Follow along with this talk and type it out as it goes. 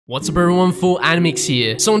What's up everyone, Full Animix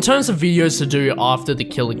here. So in terms of videos to do after the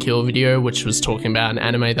Kill la Kill video, which was talking about an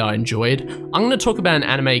anime that I enjoyed, I'm going to talk about an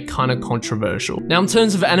anime kind of controversial. Now in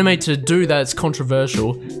terms of anime to do that's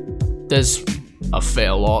controversial, there's a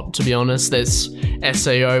fair lot, to be honest. There's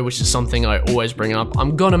SAO, which is something I always bring up.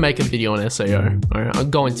 I'm gonna make a video on SAO. Alright,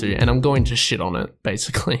 I'm going to shit on it,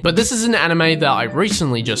 basically. But this is an anime that I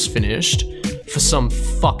recently just finished for some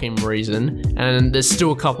fucking reason, and there's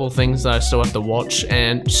still a couple of things that I still have to watch,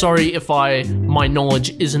 and sorry if my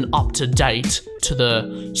knowledge isn't up to date to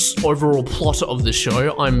the overall plot of the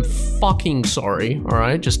show. I'm fucking sorry,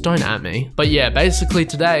 alright? Just don't at me. But yeah, basically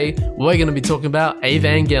today, we're gonna be talking about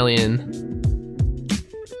Evangelion.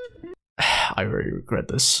 I really regret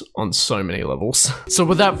this on so many levels. So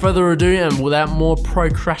without further ado and without more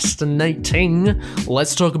procrastinating,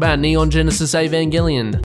 let's talk about Neon Genesis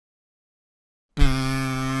Evangelion.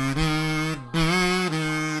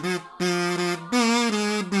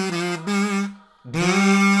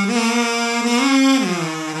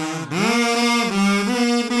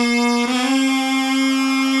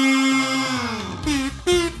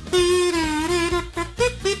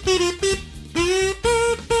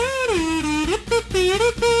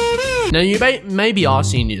 Now you may be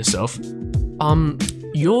asking yourself,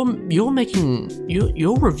 you're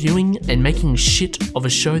reviewing and making shit of a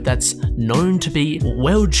show that's known to be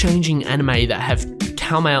world-changing anime that have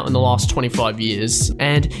come out in the last 25 years,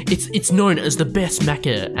 and it's known as the best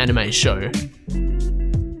mecha anime show.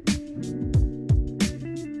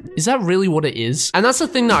 Is that really what it is? And that's the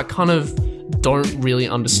thing that I kind of don't really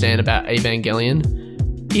understand about Evangelion.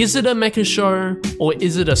 Is it a mecha show, or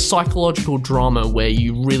is it a psychological drama where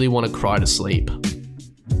you really want to cry to sleep?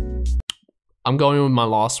 I'm going with my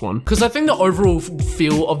last one. Because I think the overall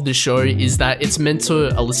feel of the show is that it's meant to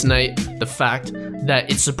elucidate the fact that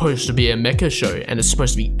it's supposed to be a mecha show, and it's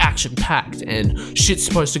supposed to be action-packed, and shit's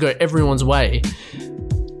supposed to go everyone's way.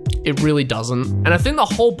 It really doesn't. And I think the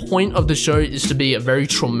whole point of the show is to be a very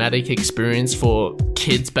traumatic experience for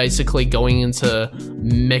kids, basically going into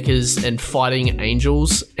mechas and fighting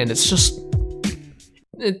angels, and it's just,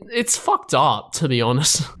 it's fucked up, to be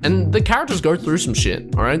honest. And the characters go through some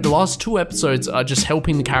shit, alright? The last 2 episodes are just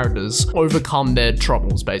helping the characters overcome their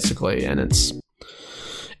troubles, basically, and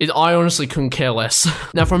I honestly couldn't care less.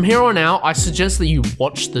 Now from here on out, I suggest that you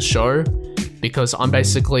watch the show, because I'm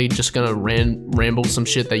basically just gonna ramble some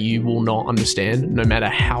shit that you will not understand, no matter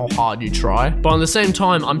how hard you try. But at the same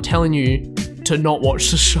time, I'm telling you to not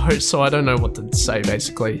watch the show, so I don't know what to say,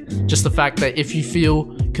 basically. Just the fact that if you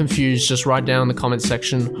feel confused, just write down in the comment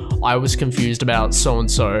section, I was confused about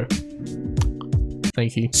so-and-so.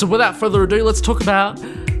 Thank you. So without further ado, let's talk about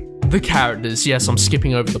the characters. Yes, I'm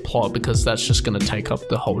skipping over the plot because that's just gonna take up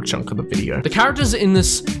the whole chunk of the video. The characters in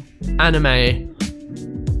this anime,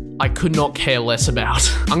 I could not care less about.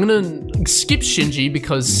 I'm gonna skip Shinji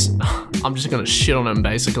because I'm just gonna shit on him,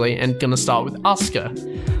 basically, and gonna start with Asuka.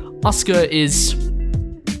 Asuka is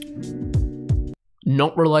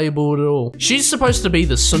not relatable at all. She's supposed to be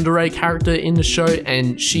the tsundere character in the show,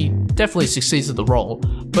 and she definitely succeeds at the role,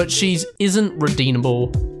 but she isn't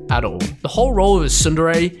redeemable at all. The whole role of a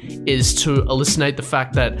tsundere is to elucidate the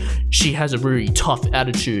fact that she has a really tough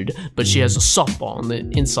attitude, but she has a soft spot on the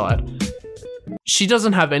inside. She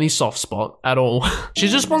doesn't have any soft spot at all. She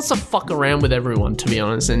just wants to fuck around with everyone, to be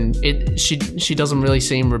honest, and she doesn't really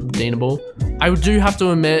seem redeemable. I do have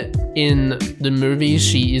to admit, in the movies,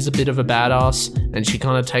 she is a bit of a badass, and she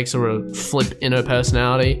kind of takes a flip in her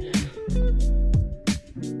personality,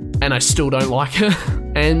 and I still don't like her.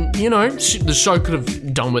 And, you know, the show could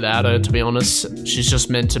have done without her, to be honest. She's just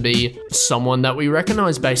meant to be someone that we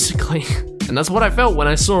recognize, basically. And that's what I felt when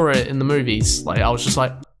I saw her in the movies. Like, I was just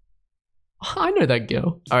like, I know that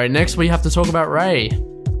girl. Alright, next we have to talk about Rei.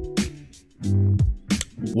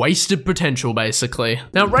 Wasted potential, basically.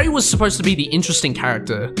 Now, Rei was supposed to be the interesting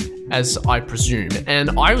character, as I presume, and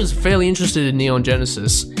I was fairly interested in Neon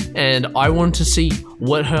Genesis, and I wanted to see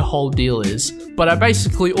what her whole deal is, but I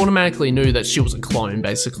basically automatically knew that she was a clone,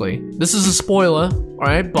 basically. This is a spoiler,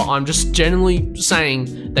 alright, but I'm just genuinely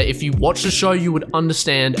saying that if you watch the show, you would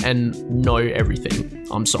understand and know everything.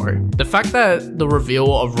 I'm sorry. The fact that the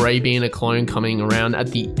reveal of Rei being a clone coming around at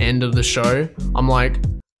the end of the show, I'm like,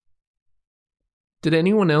 did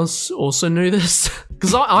anyone else also know this?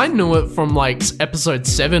 Because I knew it from like episode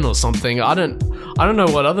 7 or something. I don't know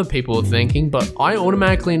what other people were thinking, but I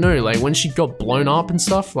automatically knew, like, when she got blown up and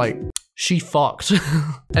stuff, like, she fucked.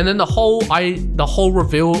 And then the whole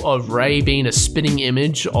reveal of Rei being a spitting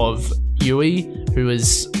image of Yui, who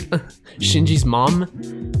is Shinji's mum.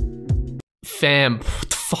 Fam, what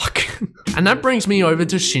the fuck? And And that brings me over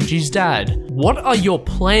to Shinji's dad. What are your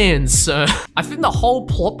plans, sir? I think the whole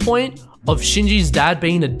plot point of Shinji's dad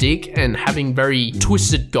being a dick and having very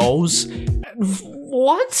twisted goals.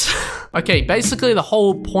 What? Okay, basically the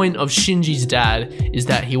whole point of Shinji's dad is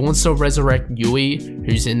that he wants to resurrect Yui,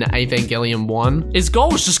 who's in Evangelion 1. His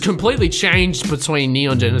goals just completely changed between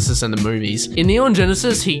Neon Genesis and the movies. In Neon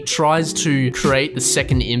Genesis, he tries to create the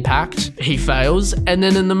second impact. He fails. And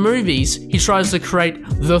then in the movies, he tries to create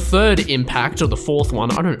the third impact, or the fourth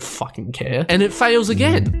one. I don't fucking care. And it fails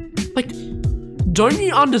again. Like, don't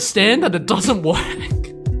you understand that it doesn't work?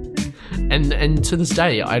 And to this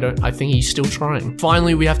day, I think he's still trying.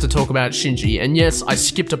 Finally, we have to talk about Shinji. And yes, I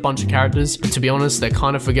skipped a bunch of characters, but to be honest, they're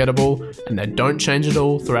kind of forgettable and they don't change at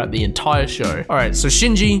all throughout the entire show. All right, so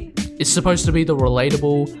Shinji is supposed to be the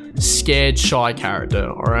relatable, scared, shy character,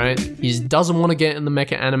 all right? He doesn't want to get in the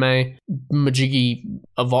mecha anime, Majigi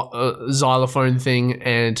xylophone thing,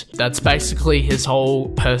 and that's basically his whole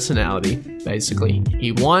personality, basically.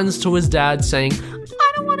 He whines to his dad saying,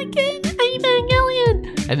 I don't want to get in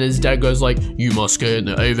Evangelion. And then his dad goes like, you must get in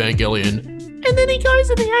the Evangelion. And then he goes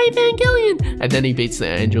in the Evangelion. And then he beats the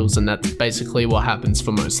angels, and that's basically what happens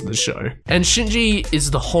for most of the show. And Shinji is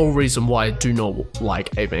the whole reason why I do not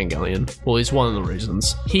like Evangelion. Well, he's one of the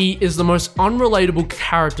reasons. He is the most unrelatable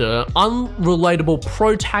character, unrelatable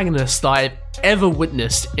protagonist that I've ever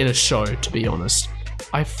witnessed in a show, to be honest.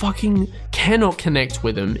 I fucking cannot connect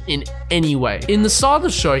with him in any way. In the start of the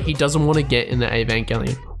show, he doesn't want to get in the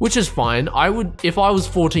Evangelion, which is fine. I would, if I was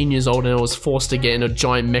 14 years old and I was forced to get in a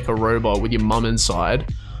giant mecha robot with your mum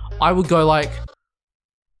inside, I would go like,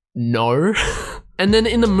 no. And then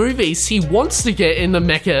in the movies, he wants to get in the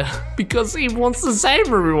mecha because he wants to save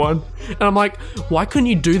everyone. And I'm like, why couldn't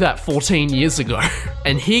you do that 14 years ago?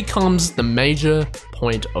 And here comes the major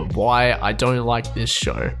point of why I don't like this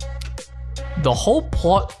show. The whole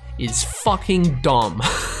plot is fucking dumb.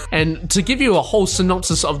 And to give you a whole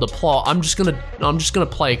synopsis of the plot, I'm just gonna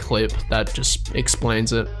play a clip that just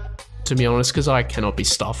explains it, to be honest, because I cannot be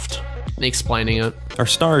stuffed explaining it. Our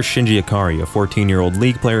star is Shinji Ikari, a 14-year-old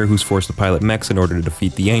League player who's forced to pilot mechs in order to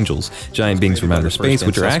defeat the Angels, giant beings from outer space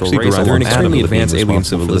which are actually rather an extremely advanced alien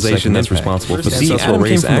civilization that's responsible for the Adam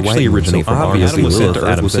race actually originate from obviously Lilith,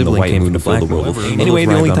 Adam's sibling came from the black world. Anyway,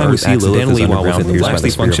 the only time we see Lilith is underground and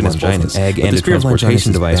actually function as giant egg and a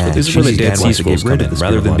transportation device, but this is where the Dead Sea Scrolls come in.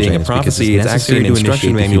 Rather than being a prophecy, it's actually an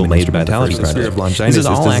instruction manual made about mentality project. This is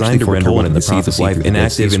all actually to render one of the seeds of life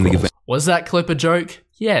inactive in the... Was that clip a joke?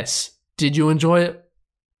 Yes. Did you enjoy it?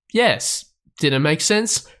 Yes. Did it make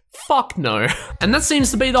sense? Fuck no. And that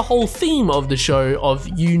seems to be the whole theme of the show, of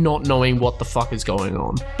you not knowing what the fuck is going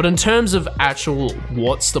on. But in terms of actual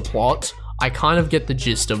what's the plot, I kind of get the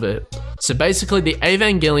gist of it. So basically the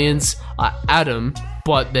Evangelions are Adam,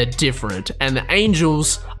 but they're different. And the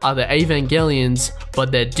Angels are the Evangelions,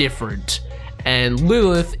 but they're different. And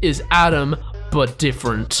Lilith is Adam, but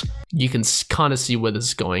different. You can kind of see where this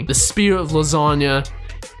is going. The spirit of lasagna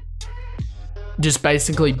just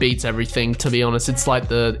basically beats everything, to be honest. It's like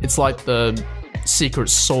the secret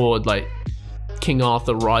sword, like King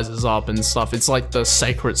Arthur rises up and stuff. It's like the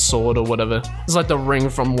sacred sword or whatever. It's like the ring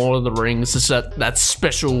from Lord of the Rings. It's that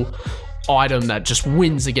special item that just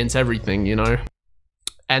wins against everything, you know?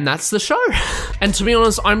 And that's the show. And to be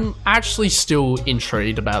honest, I'm actually still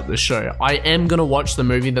intrigued about this show. I am gonna watch the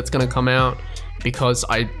movie that's gonna come out because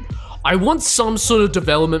I want some sort of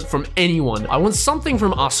development from anyone. I want something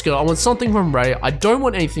from Asuka. I want something from Rei. I don't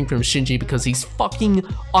want anything from Shinji because he's fucking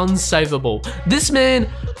unsavable. This man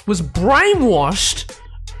was brainwashed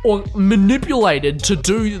or manipulated to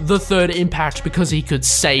do the third impact because he could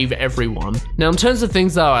save everyone. Now, in terms of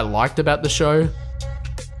things that I liked about the show,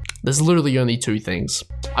 there's literally only two things.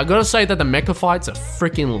 I gotta say that the mecha fights are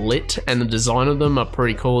freaking lit and the design of them are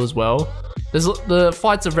pretty cool as well. The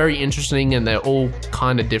fights are very interesting and they're all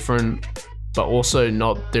kind of different, but also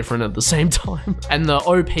not different at the same time. And the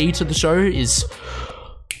OP to the show is...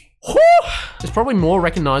 it's probably more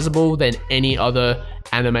recognizable than any other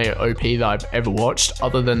anime OP that I've ever watched,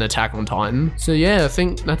 other than Attack on Titan. So yeah, I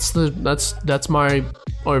think that's my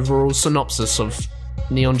overall synopsis of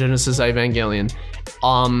Neon Genesis Evangelion.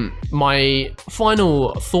 My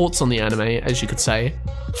final thoughts on the anime, as you could say,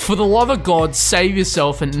 for the love of God, save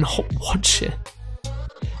yourself and not watch it.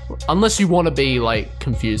 Unless you want to be like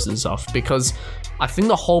confused and stuff, because I think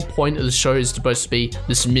the whole point of the show is supposed to be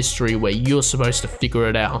this mystery where you're supposed to figure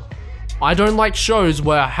it out. I don't like shows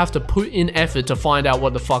where I have to put in effort to find out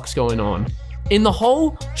what the fuck's going on. In the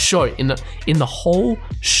whole show,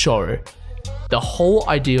 the whole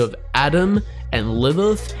idea of Adam and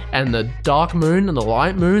Lilith and the Dark Moon and the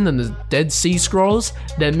Light Moon and the Dead Sea Scrolls,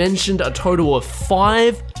 they're mentioned a total of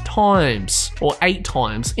 5 times. or 8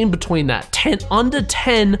 times, in between that, under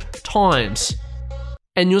 10 times.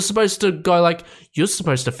 And you're supposed to go like, you're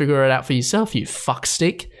supposed to figure it out for yourself, you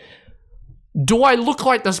fuckstick. Do I look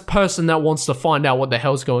like this person that wants to find out what the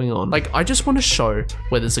hell's going on? Like, I just want a show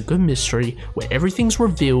where there's a good mystery, where everything's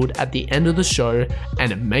revealed at the end of the show,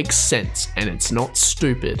 and it makes sense, and it's not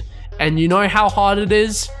stupid. And you know how hard it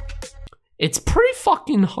is? It's pretty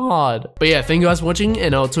fucking hard. But yeah, thank you guys for watching,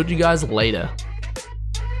 and I'll talk to you guys later.